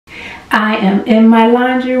I am in my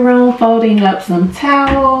laundry room folding up some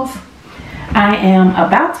towels. I am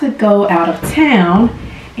about to go out of town,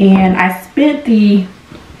 and I spent the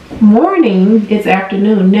morning, it's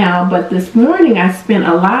afternoon now, but this morning I spent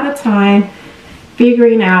a lot of time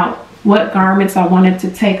figuring out what garments I wanted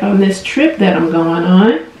to take on this trip that I'm going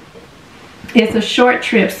on. It's a short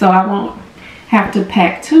trip, so I won't have to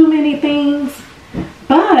pack too many things,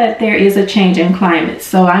 but there is a change in climate.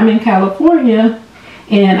 So I'm in California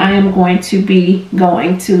and I am going to be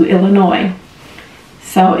going to Illinois.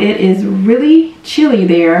 So it is really chilly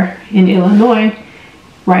there in Illinois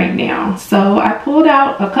right now. So I pulled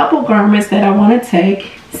out a couple garments that I want to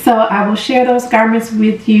take. So I will share those garments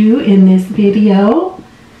with you in this video.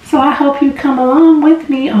 So I hope you come along with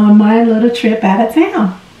me on my little trip out of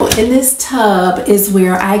town. In this tub is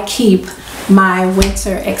where I keep my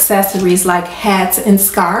winter accessories like hats and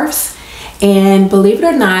scarves. And believe it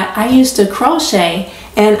or not, I used to crochet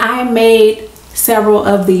and I made several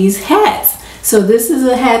of these hats. So this is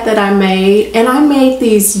a hat that I made, and I made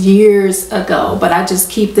these years ago, but I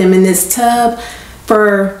just keep them in this tub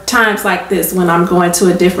for times like this when I'm going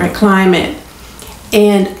to a different climate.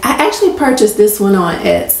 And I actually purchased this one on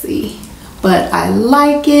Etsy, but I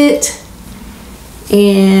like it.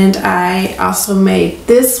 And I also made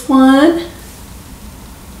this one.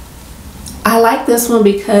 I like this one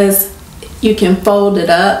because you can fold it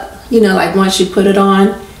up, you know, like once you put it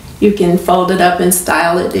on, you can fold it up and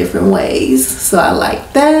style it different ways. So I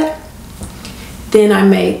like that. Then I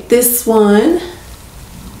made this one.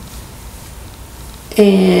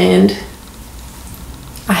 And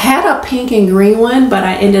I had a pink and green one, but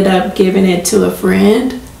I ended up giving it to a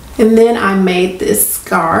friend. And then I made this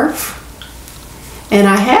scarf. And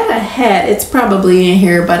I had a hat, it's probably in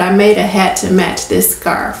here, but I made a hat to match this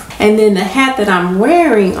scarf. And then the hat that I'm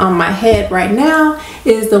wearing on my head right now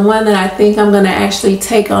is the one that I think I'm gonna actually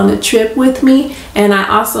take on the trip with me. And I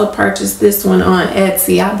also purchased this one on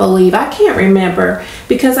Etsy, I believe. I can't remember,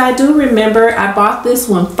 because I do remember I bought this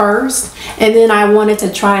one first, and then I wanted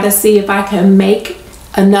to try to see if I can make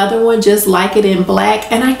another one just like it in black.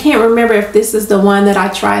 And I can't remember if this is the one that I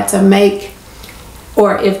tried to make,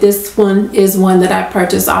 or if this one is one that I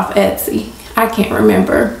purchased off Etsy. I can't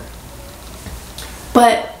remember.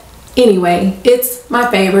 But anyway, it's my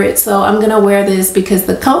favorite, so I'm gonna wear this because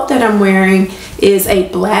the coat that I'm wearing is a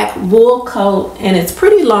black wool coat, and it's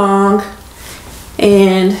pretty long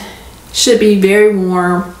and should be very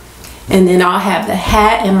warm. And then I'll have the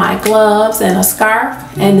hat and my gloves and a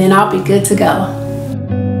scarf, and then I'll be good to go.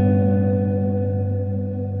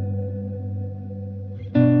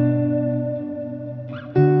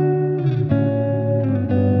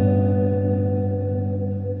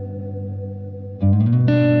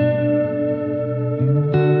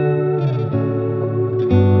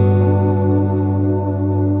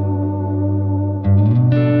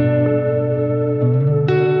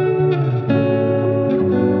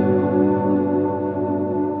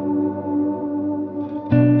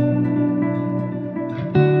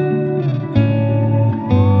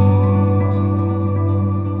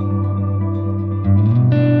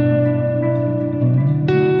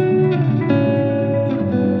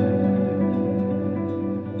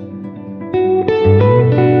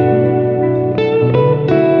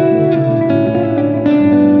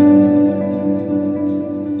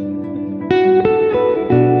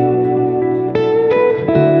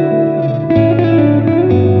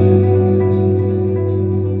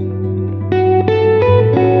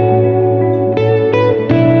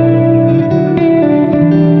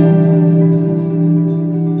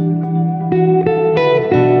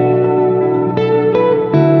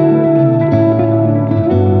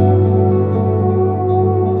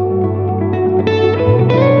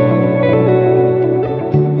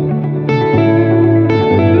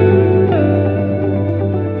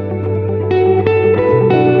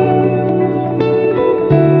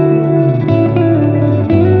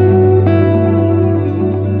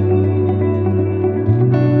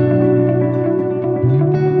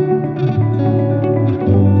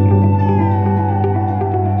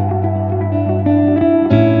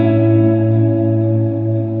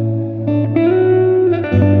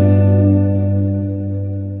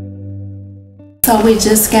 So we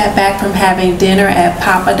just got back from having dinner at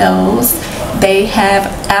Papa Do's. They have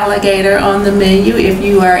alligator on the menu if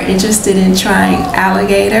you are interested in trying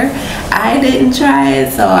alligator. I didn't try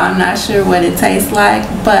it, so I'm not sure what it tastes like,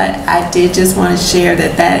 but I did just want to share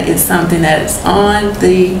that that is something that is on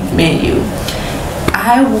the menu.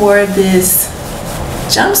 I wore this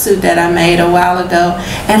jumpsuit that I made a while ago,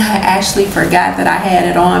 and I actually forgot that I had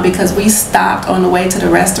it on because we stopped on the way to the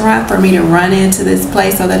restaurant for me to run into this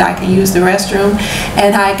place so that I can use the restroom.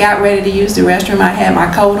 And I got ready to use the restroom. I had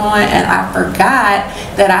my coat on and I forgot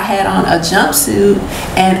that I had on a jumpsuit,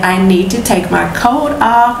 and I need to take my coat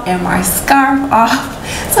off and my scarf off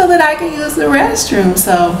so that I can use the restroom.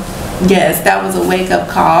 So yes, that was a wake-up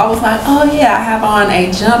call. I was like, oh yeah, I have on a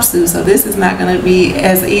jumpsuit, so this is not going to be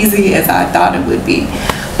as easy as I thought it would be.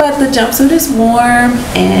 But the jumpsuit is warm,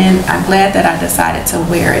 and I'm glad that I decided to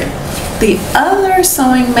wear it. The other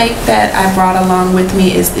sewing make that I brought along with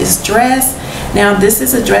me is this dress. Now, this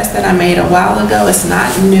is a dress that I made a while ago. It's not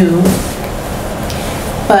new,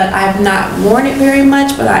 but I've not worn it very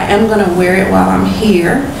much, but I am going to wear it while I'm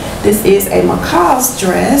here. This is a McCall's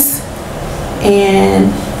dress,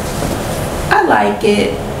 and I like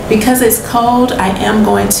it. Because it's cold, I am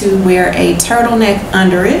going to wear a turtleneck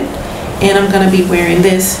under it, and I'm going to be wearing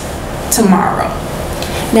this tomorrow.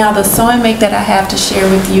 Now, the sewing make that I have to share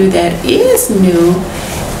with you that is new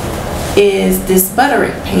is this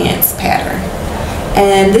Butterick pants pattern,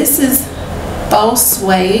 and this is Faux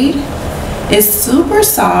Suede. It's super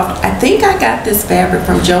soft. I think I got this fabric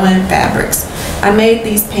from Joann Fabrics. I made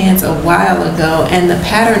these pants a while ago, and the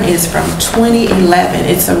pattern is from 2011.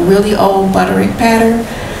 It's a really old Butterick pattern.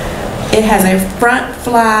 It has a front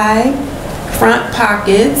fly, front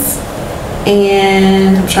pockets,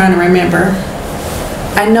 and I'm trying to remember.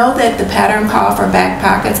 I know that the pattern called for back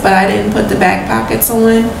pockets, but I didn't put the back pockets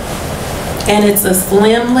on. And it's a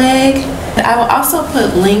slim leg. I will also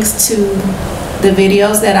put links to the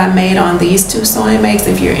videos that I made on these two sewing makes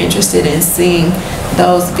if you're interested in seeing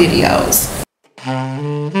those videos.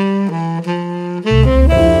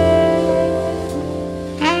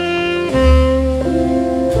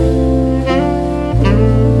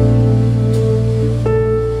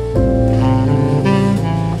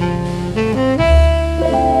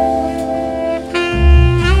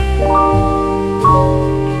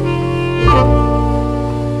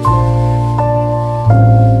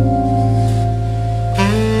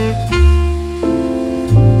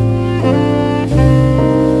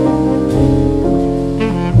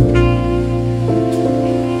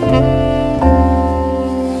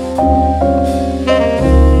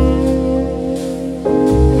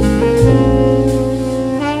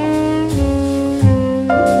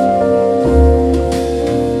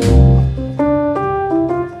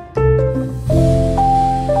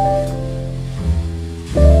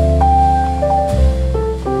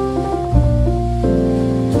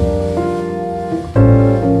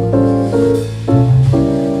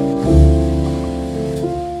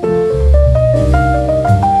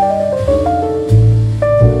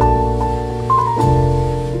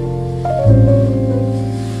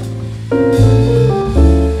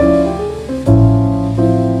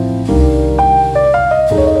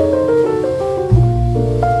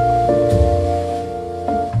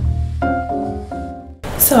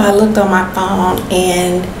 So I looked on my phone,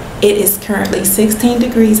 and it is currently 16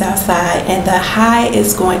 degrees outside, and the high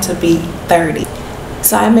is going to be 30.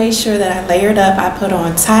 So I made sure that I layered up. I put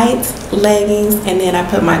on tights, leggings, and then I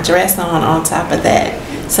put my dress on top of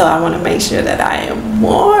that. So I want to make sure that I am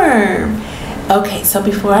warm. Okay, so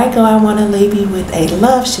before I go, I want to leave you with a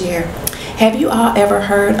love share. Have you all ever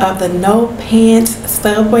heard of the No Pants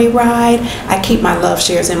subway ride? I keep my love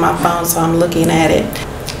shares in my phone, so I'm looking at it.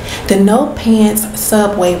 The No Pants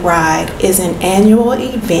Subway Ride is an annual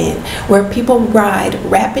event where people ride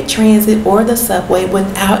rapid transit or the subway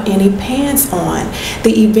without any pants on.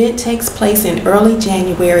 The event takes place in early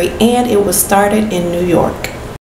January, and it was started in New York.